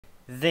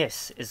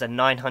This is a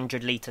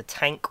 900 litre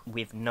tank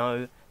with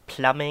no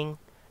plumbing,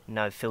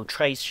 no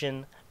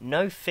filtration,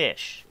 no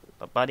fish.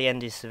 But by the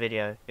end of this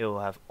video, it will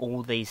have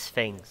all these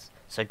things.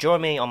 So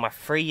join me on my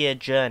 3-year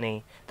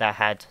journey that I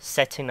had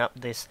setting up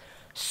this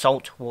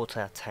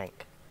saltwater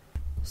tank.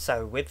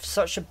 So with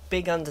such a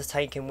big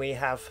undertaking we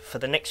have for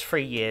the next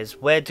 3 years,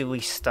 where do we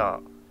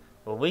start?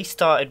 Well, we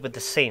started with the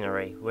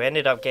scenery. We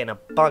ended up getting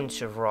a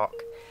bunch of rock,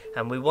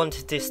 and we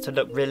wanted this to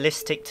look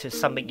realistic to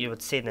something you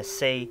would see in the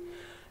sea.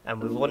 And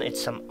we wanted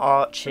some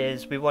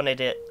arches, we wanted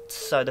it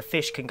so the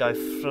fish can go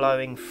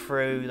flowing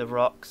through the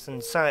rocks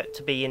and so it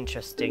to be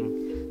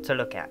interesting to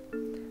look at.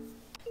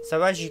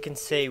 So as you can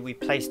see, we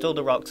placed all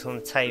the rocks on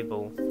the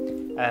table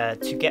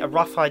to get a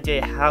rough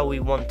idea how we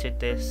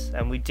wanted this,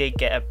 and we did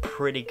get a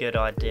pretty good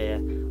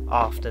idea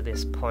after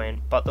this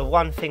point. But the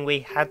one thing we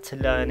had to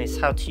learn is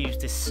how to use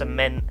this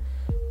cement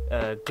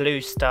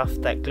glue stuff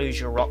that glues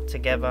your rock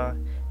together.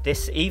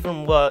 This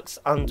even works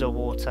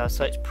underwater,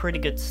 so it's pretty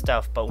good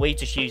stuff, but we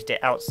just used it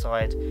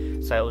outside,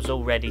 so it was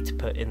all ready to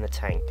put in the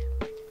tank.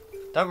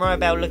 Don't worry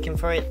about looking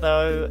for it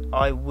though,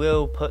 I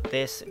will put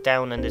this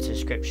down in the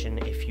description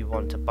if you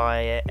want to buy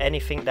it.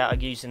 Anything that I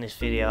use in this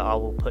video I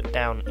will put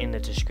down in the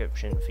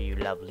description for you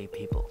lovely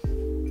people.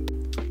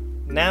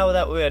 Now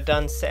that we are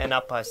done setting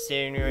up our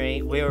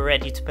scenery, we were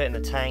ready to put in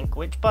the tank,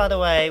 which by the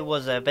way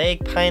was a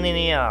big pain in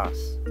the ass.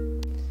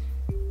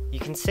 You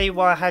can see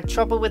why I had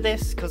trouble with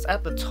this, because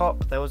at the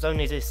top there was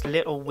only this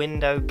little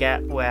window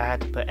gap where I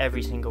had to put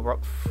every single rock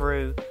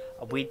through.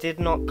 We did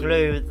not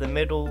glue the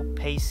middle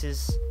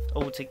pieces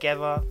all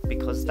together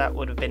because that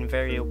would have been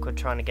very awkward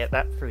trying to get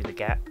that through the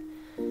gap.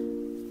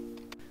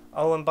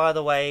 Oh, and by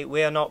the way,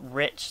 we are not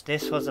rich.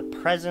 This was a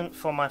present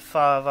for my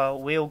father.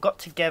 We all got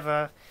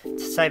together to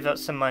save up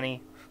some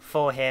money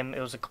for him.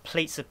 It was a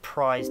complete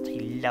surprise. He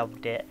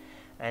loved it.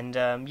 And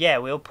yeah,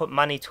 we all put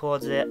money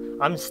towards it.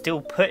 I'm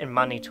still putting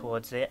money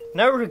towards it.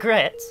 No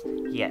regrets,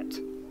 yet.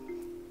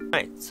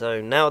 Right, so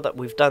now that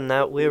we've done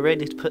that, we're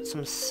ready to put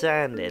some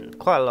sand in.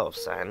 Quite a lot of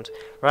sand,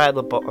 right at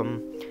the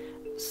bottom.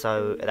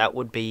 So that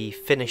would be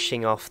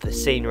finishing off the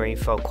scenery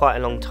for quite a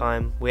long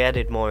time. We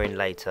added more in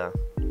later.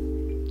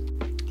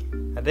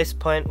 At this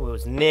point, we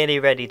was nearly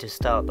ready to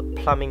start the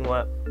plumbing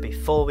work.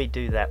 Before we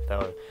do that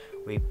though,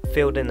 we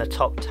filled in the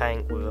top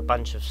tank with a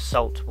bunch of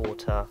salt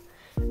water.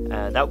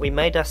 That we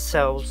made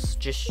ourselves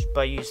just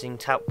by using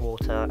tap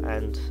water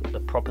and the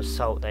proper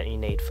salt that you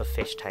need for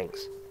fish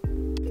tanks.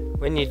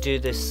 When you do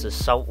this, the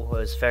salt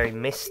water is very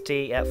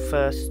misty at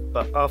first,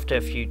 but after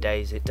a few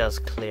days it does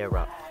clear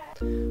up.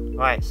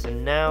 Right, so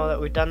now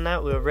that we've done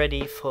that, we're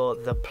ready for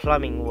the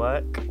plumbing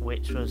work,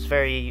 which was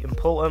very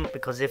important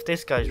because if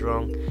this goes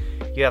wrong,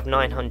 you have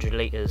 900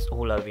 litres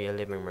all over your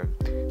living room,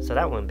 so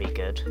that wouldn't be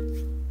good.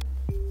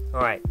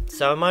 Alright,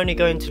 so I'm only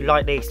going to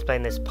lightly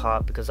explain this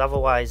part because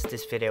otherwise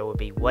this video will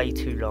be way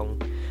too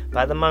long. But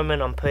at the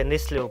moment I'm putting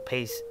this little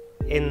piece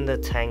in the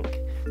tank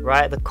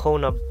right at the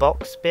corner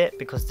box bit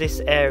because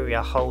this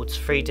area holds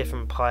 3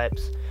 different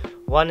pipes.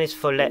 One is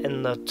for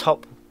letting the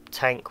top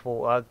tank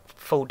water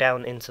fall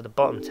down into the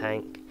bottom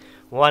tank.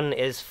 One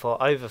is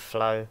for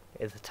overflow,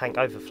 if the tank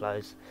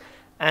overflows.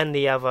 And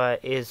the other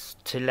is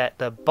to let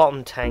the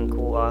bottom tank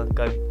water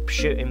go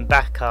shooting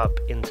back up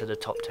into the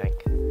top tank.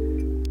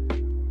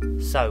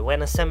 So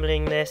when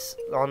assembling this,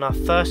 on our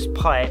first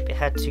pipe it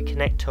had to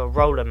connect to a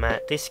roller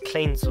mat. This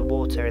cleans the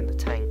water in the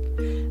tank,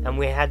 and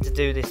we had to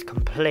do this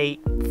complete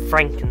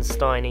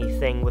Frankenstein-y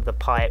thing with the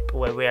pipe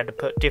where we had to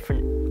put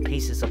different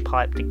pieces of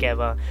pipe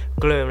together,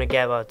 glue them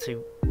together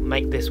to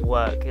make this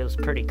work. It was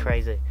pretty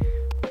crazy.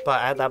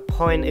 But at that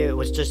point it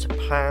was just a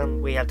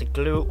plan. We had to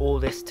glue all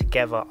this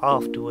together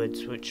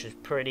afterwards, which was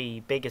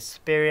pretty big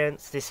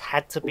experience. This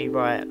had to be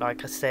right,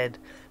 like I said,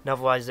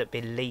 otherwise it'd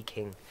be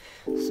leaking.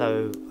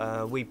 So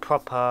we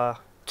proper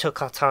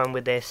took our time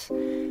with this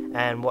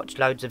and watched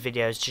loads of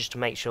videos just to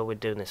make sure we're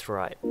doing this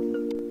right.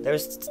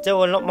 There's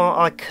still a lot more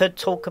I could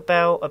talk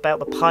about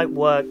the pipe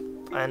work,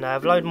 and I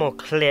have a load more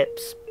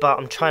clips, but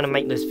I'm trying to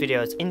make this video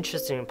as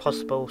interesting as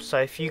possible. So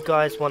if you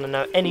guys want to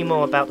know any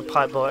more about the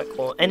pipe work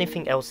or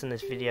anything else in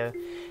this video,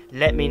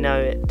 let me know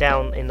it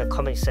down in the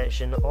comment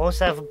section. I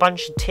also have a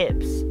bunch of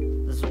tips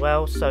as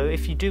well, so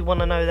if you do want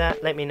to know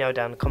that, let me know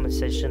down in the comment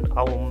section.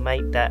 I will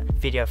make that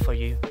video for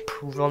you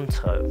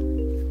pronto.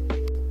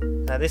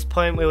 At this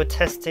point we were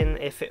testing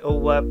if it all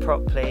worked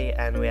properly,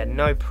 and we had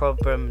no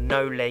problem,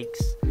 no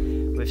leaks.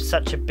 With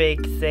such a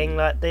big thing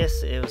like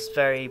this, it was a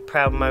very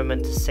proud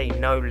moment to see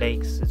no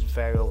leaks. It's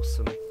very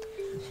awesome.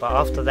 But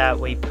after that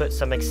we put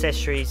some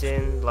accessories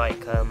in,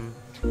 like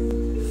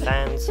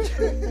fans,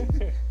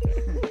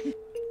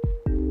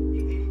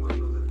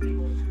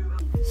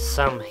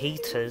 some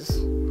heaters,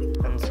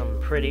 and some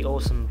pretty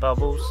awesome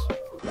bubbles.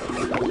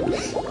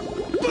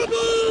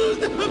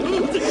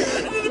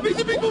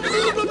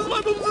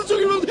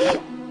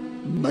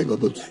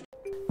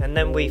 And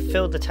then we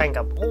filled the tank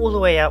up all the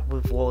way up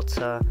with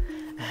water,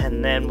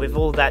 and then with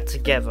all that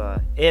together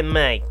it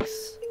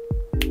makes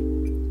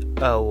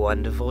a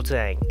wonderful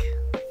tank.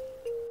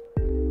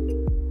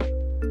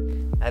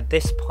 At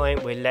this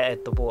point we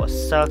let the water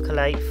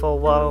circulate for a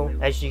while.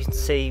 As you can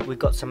see, we've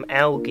got some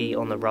algae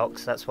on the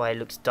rocks, that's why it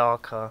looks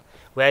darker.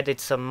 We added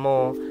some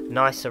more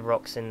nicer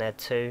rocks in there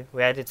too.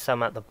 We added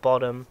some at the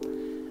bottom,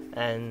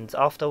 and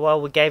after a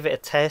while we gave it a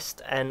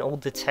test, and all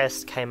the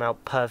tests came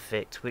out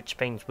perfect, which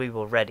means we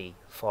were ready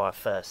for our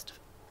first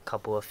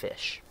couple of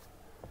fish.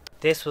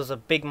 This was a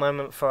big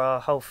moment for our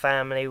whole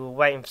family. We were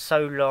waiting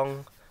so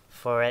long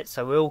for it,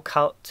 so we all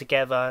cut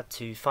together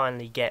to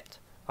finally get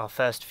our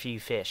first few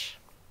fish.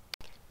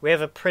 We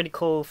have a pretty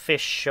cool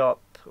fish shop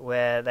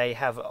where they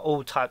have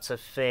all types of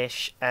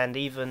fish and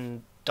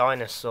even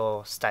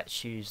dinosaur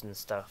statues and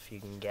stuff you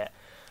can get.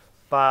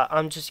 But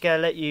I'm just going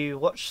to let you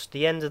watch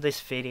the end of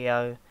this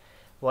video,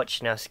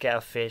 watching us get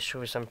our fish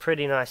with some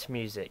pretty nice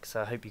music,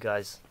 so I hope you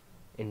guys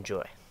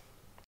enjoy.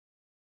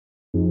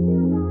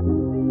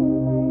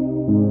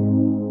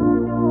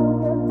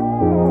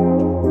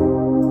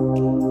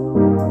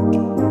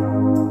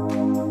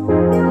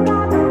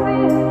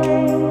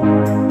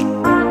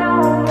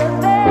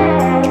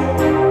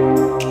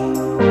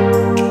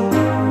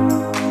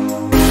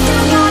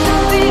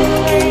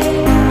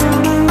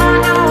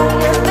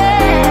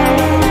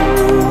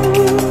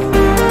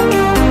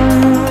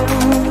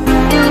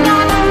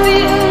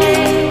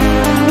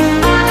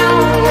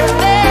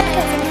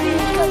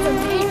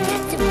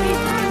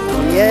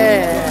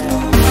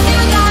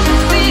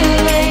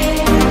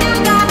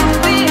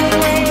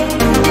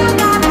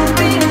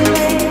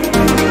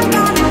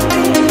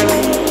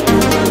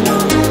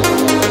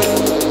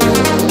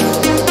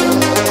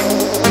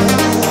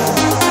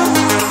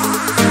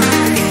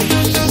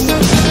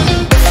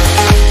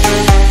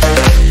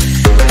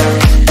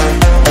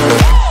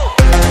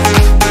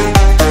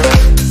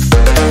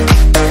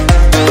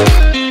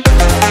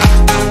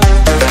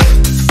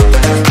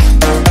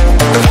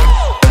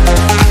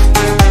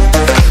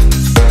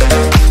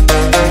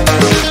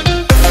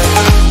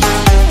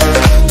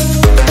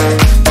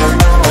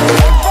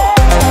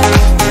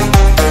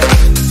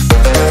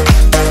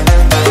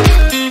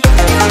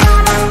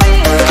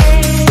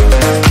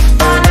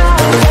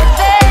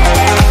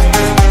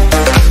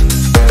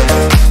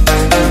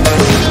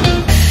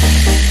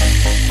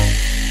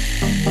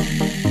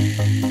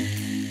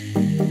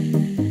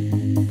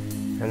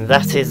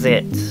 That is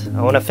it.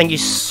 I want to thank you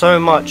so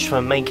much for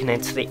making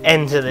it to the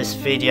end of this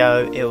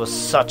video. It was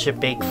such a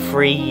big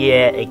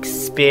 3-year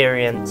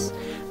experience,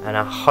 and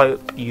I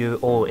hope you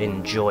all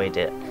enjoyed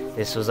it.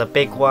 This was a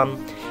big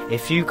one.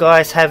 If you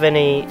guys have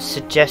any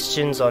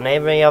suggestions on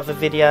any other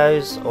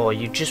videos, or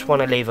you just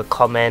want to leave a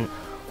comment,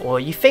 or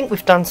you think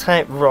we've done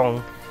something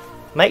wrong,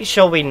 make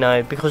sure we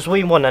know, because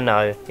we want to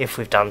know if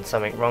we've done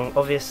something wrong.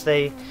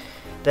 Obviously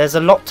there's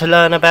a lot to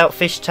learn about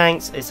fish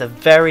tanks. It's a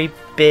very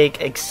big,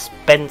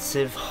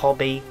 expensive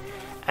hobby,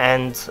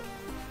 and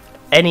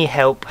any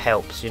help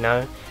helps, you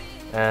know.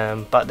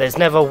 But there's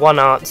never one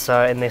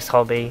answer in this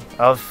hobby.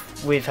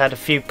 We've had a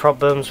few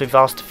problems, we've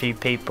asked a few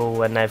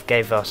people, and they've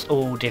gave us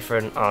all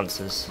different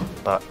answers.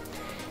 But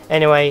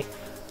anyway,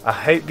 I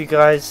hope you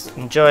guys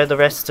enjoy the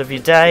rest of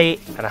your day,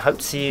 and I hope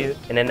to see you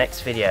in the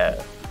next video.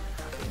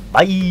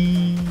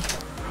 Bye!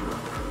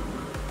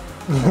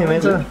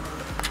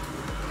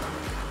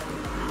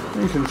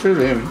 You can feel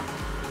him.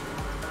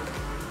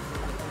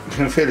 You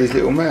can feel his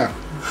little mouth.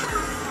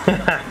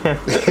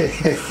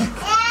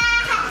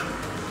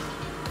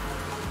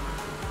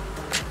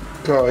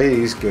 God,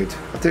 he is good.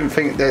 I didn't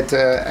think they'd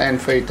hand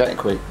feed that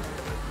quick.